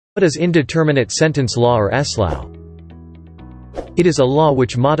What is indeterminate sentence law or SLAW? It is a law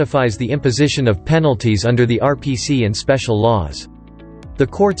which modifies the imposition of penalties under the RPC and special laws. The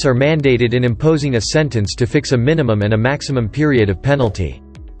courts are mandated in imposing a sentence to fix a minimum and a maximum period of penalty.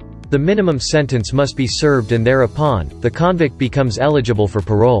 The minimum sentence must be served and thereupon, the convict becomes eligible for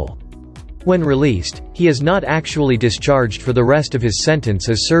parole. When released, he is not actually discharged for the rest of his sentence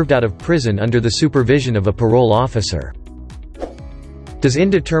as served out of prison under the supervision of a parole officer. Does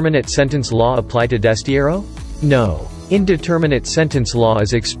indeterminate sentence law apply to Destierro? No. Indeterminate sentence law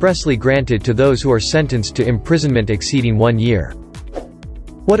is expressly granted to those who are sentenced to imprisonment exceeding 1 year.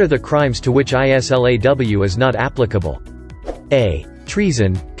 What are the crimes to which ISLAW is not applicable? A.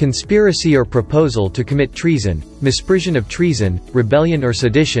 Treason, conspiracy or proposal to commit treason, misprision of treason, rebellion or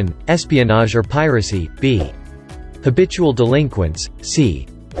sedition, espionage or piracy. B. Habitual delinquents. C.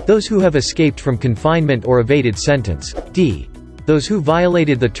 Those who have escaped from confinement or evaded sentence. D. Those who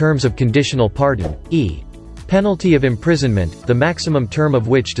violated the terms of conditional pardon. E. Penalty of imprisonment, the maximum term of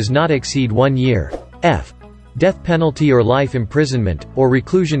which does not exceed 1 year. F. Death penalty or life imprisonment, or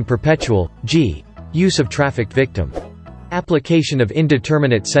reclusion perpetual. G. Use of trafficked victim. Application of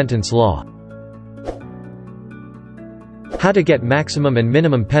indeterminate sentence law. How to get maximum and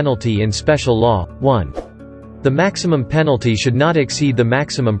minimum penalty in special law. 1. The maximum penalty should not exceed the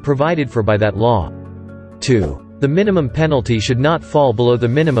maximum provided for by that law. 2. The minimum penalty should not fall below the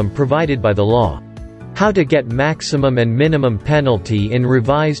minimum provided by the law. How to get maximum and minimum penalty in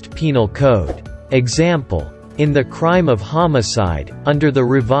Revised Penal Code. Example. In the crime of homicide, under the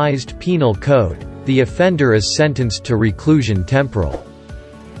Revised Penal Code, the offender is sentenced to reclusion temporal.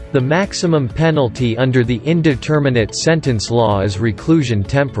 The maximum penalty under the indeterminate sentence law is reclusion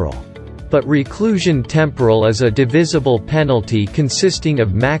temporal. But reclusion temporal is a divisible penalty consisting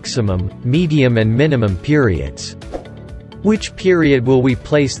of maximum, medium and minimum periods. Which period will we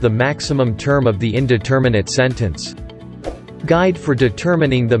place the maximum term of the indeterminate sentence? Guide for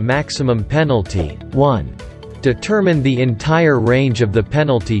determining the maximum penalty. 1. Determine the entire range of the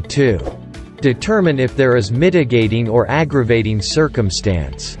penalty. 2. Determine if there is mitigating or aggravating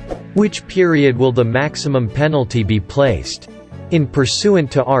circumstance. Which period will the maximum penalty be placed? In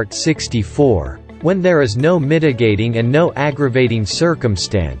pursuant to Art. 64, when there is no mitigating and no aggravating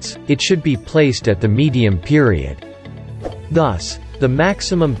circumstance, it should be placed at the medium period. Thus, the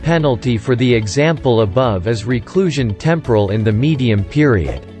maximum penalty for the example above is reclusion temporal in the medium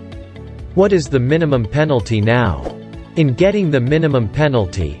period. What is the minimum penalty now? In getting the minimum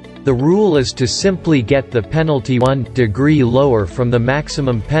penalty, the rule is to simply get the penalty 1 degree lower from the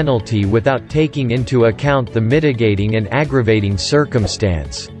maximum penalty without taking into account the mitigating and aggravating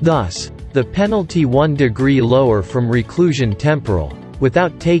circumstance. Thus, the penalty 1 degree lower from reclusion temporal,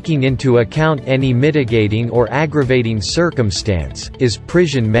 without taking into account any mitigating or aggravating circumstance, is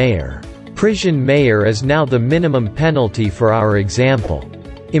prison mayor. Prison mayor is now the minimum penalty for our example.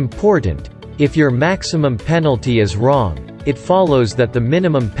 Important: if your maximum penalty is wrong, it follows that the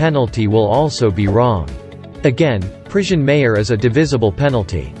minimum penalty will also be wrong. Again, prison mayor is a divisible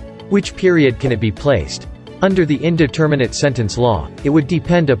penalty. Which period can it be placed? Under the indeterminate sentence law, it would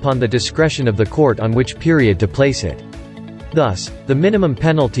depend upon the discretion of the court on which period to place it. Thus, the minimum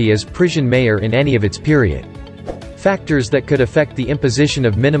penalty is prison mayor in any of its period. Factors that could affect the imposition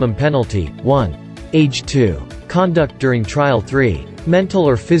of minimum penalty. 1. Age. 2. Conduct during trial. 3. Mental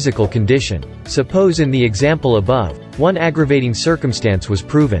or physical condition. Suppose in the example above, one aggravating circumstance was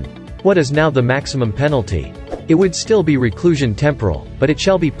proven. What is now the maximum penalty? It would still be reclusion temporal, but it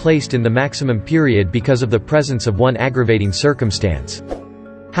shall be placed in the maximum period because of the presence of one aggravating circumstance.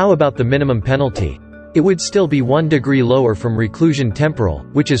 How about the minimum penalty? It would still be 1 degree lower from reclusion temporal,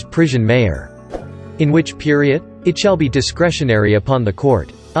 which is prison mayor. In which period? It shall be discretionary upon the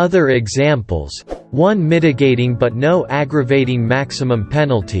court. Other examples: 1 mitigating but no aggravating maximum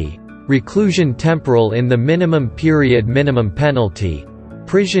penalty, reclusion temporal in the minimum period minimum penalty,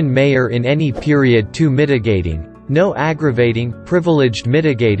 prison mayor in any period. 2 mitigating, no aggravating, privileged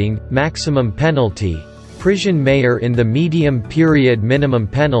mitigating, maximum penalty, prison mayor in the medium period minimum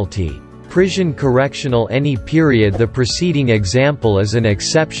penalty, prison correctional any period. The preceding example is an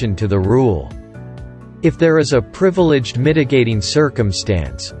exception to the rule. If there is a privileged mitigating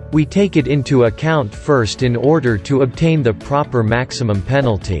circumstance, we take it into account first in order to obtain the proper maximum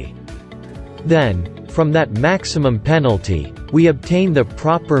penalty. Then, from that maximum penalty, we obtain the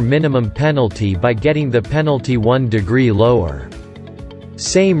proper minimum penalty by getting the penalty 1 degree lower.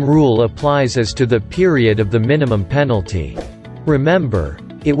 Same rule applies as to the period of the minimum penalty. Remember,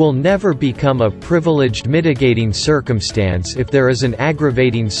 it will never become a privileged mitigating circumstance if there is an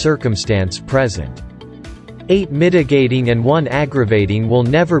aggravating circumstance present. 8 mitigating and 1 aggravating will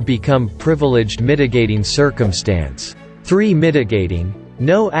never become privileged mitigating circumstance. 3 mitigating,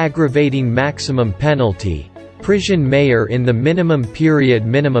 no aggravating maximum penalty, prison mayor in the minimum period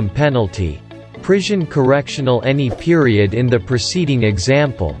minimum penalty, prison correctional any period in the preceding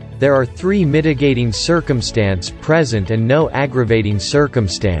example, there are 3 mitigating circumstance present and no aggravating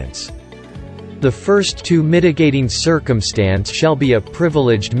circumstance. The first 2 mitigating circumstance shall be a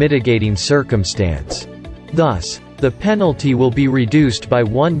privileged mitigating circumstance. Thus, the penalty will be reduced by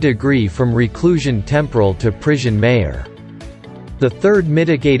 1 degree from reclusion temporal to prison mayor. The third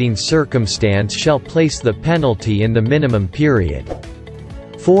mitigating circumstance shall place the penalty in the minimum period.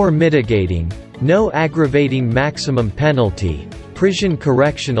 4 mitigating, no aggravating maximum penalty, prison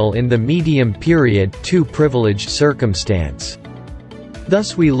correctional in the medium period 2 privileged circumstance.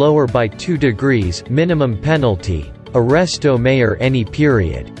 Thus we lower by 2 degrees minimum penalty, arresto mayor any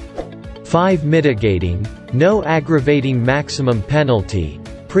period. 5 mitigating, no aggravating maximum penalty,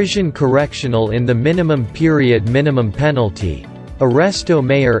 prison correctional in the minimum period minimum penalty, arresto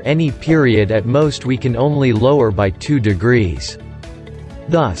mayor any period at most we can only lower by 2 degrees.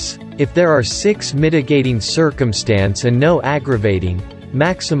 Thus, if there are 6 mitigating circumstance and no aggravating,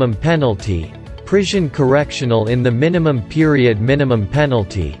 maximum penalty, prison correctional in the minimum period minimum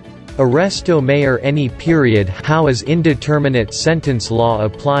penalty, arresto mayor any period. How is indeterminate sentence law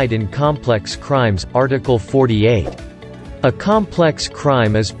applied in complex crimes? Article 48. A complex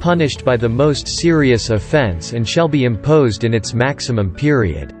crime is punished by the most serious offense and shall be imposed in its maximum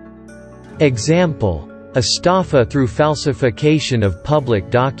period. Example: estafa through falsification of public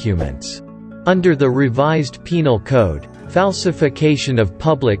documents. Under the Revised Penal Code, falsification of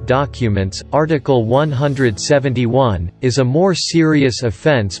public documents, Article 171, is a more serious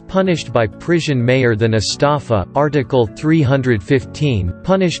offense punished by prison mayor than estafa, Article 315,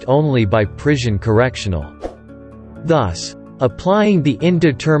 punished only by prison correctional. Thus, applying the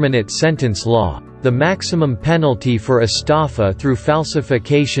indeterminate sentence law, the maximum penalty for estafa through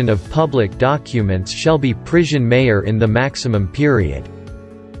falsification of public documents shall be prison mayor in the maximum period.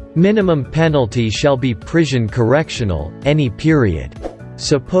 Minimum penalty shall be prison correctional, any period.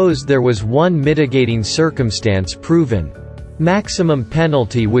 Suppose there was 1 mitigating circumstance proven. Maximum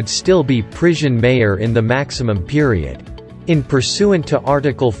penalty would still be prison mayor in the maximum period. In pursuant to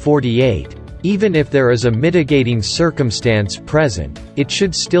Article 48, even if there is a mitigating circumstance present, it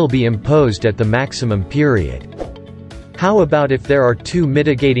should still be imposed at the maximum period. How about if there are 2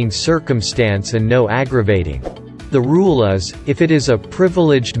 mitigating circumstance and no aggravating? The rule is, if it is a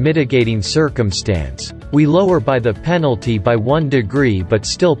privileged mitigating circumstance, we lower by the penalty by 1 degree but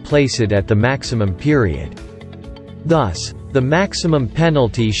still place it at the maximum period. Thus, the maximum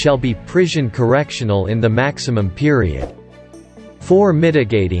penalty shall be prison correctional in the maximum period. 4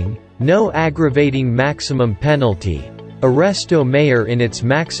 mitigating, no aggravating maximum penalty, arresto mayor in its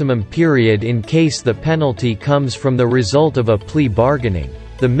maximum period in case the penalty comes from the result of a plea bargaining.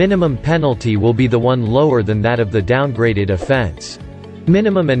 The minimum penalty will be the one lower than that of the downgraded offense.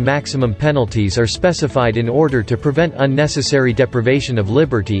 Minimum and maximum penalties are specified in order to prevent unnecessary deprivation of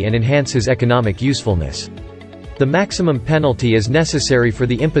liberty and enhance his economic usefulness. The maximum penalty is necessary for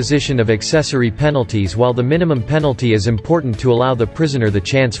the imposition of accessory penalties, while the minimum penalty is important to allow the prisoner the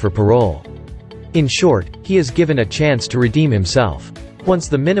chance for parole. In short, he is given a chance to redeem himself. Once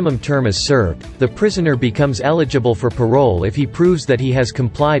the minimum term is served, the prisoner becomes eligible for parole if he proves that he has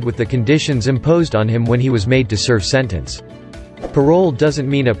complied with the conditions imposed on him when he was made to serve sentence. Parole doesn't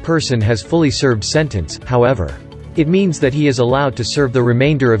mean a person has fully served sentence, however. It means that he is allowed to serve the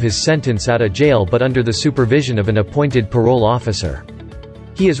remainder of his sentence out of jail but under the supervision of an appointed parole officer.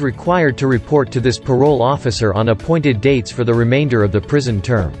 He is required to report to this parole officer on appointed dates for the remainder of the prison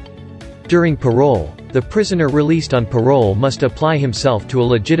term. During parole, the prisoner released on parole must apply himself to a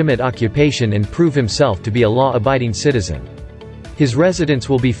legitimate occupation and prove himself to be a law-abiding citizen. His residence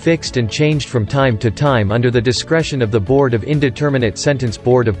will be fixed and changed from time to time under the discretion of the Board of Indeterminate Sentence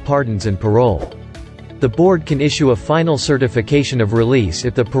Board of Pardons and Parole. The board can issue a final certification of release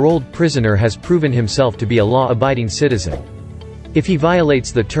if the paroled prisoner has proven himself to be a law-abiding citizen. If he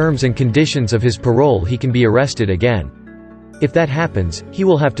violates the terms and conditions of his parole, he can be arrested again. If that happens, he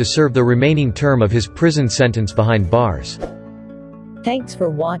will have to serve the remaining term of his prison sentence behind bars. Thanks for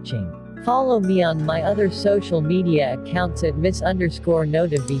watching. Follow me on my other social media accounts at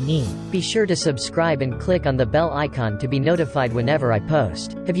Miss_Nota_Benin. Be sure to subscribe and click on the bell icon to be notified whenever I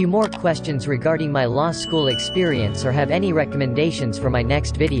post. Have you more questions regarding my law school experience or have any recommendations for my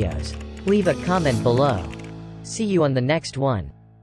next videos? Leave a comment below. See you on the next one.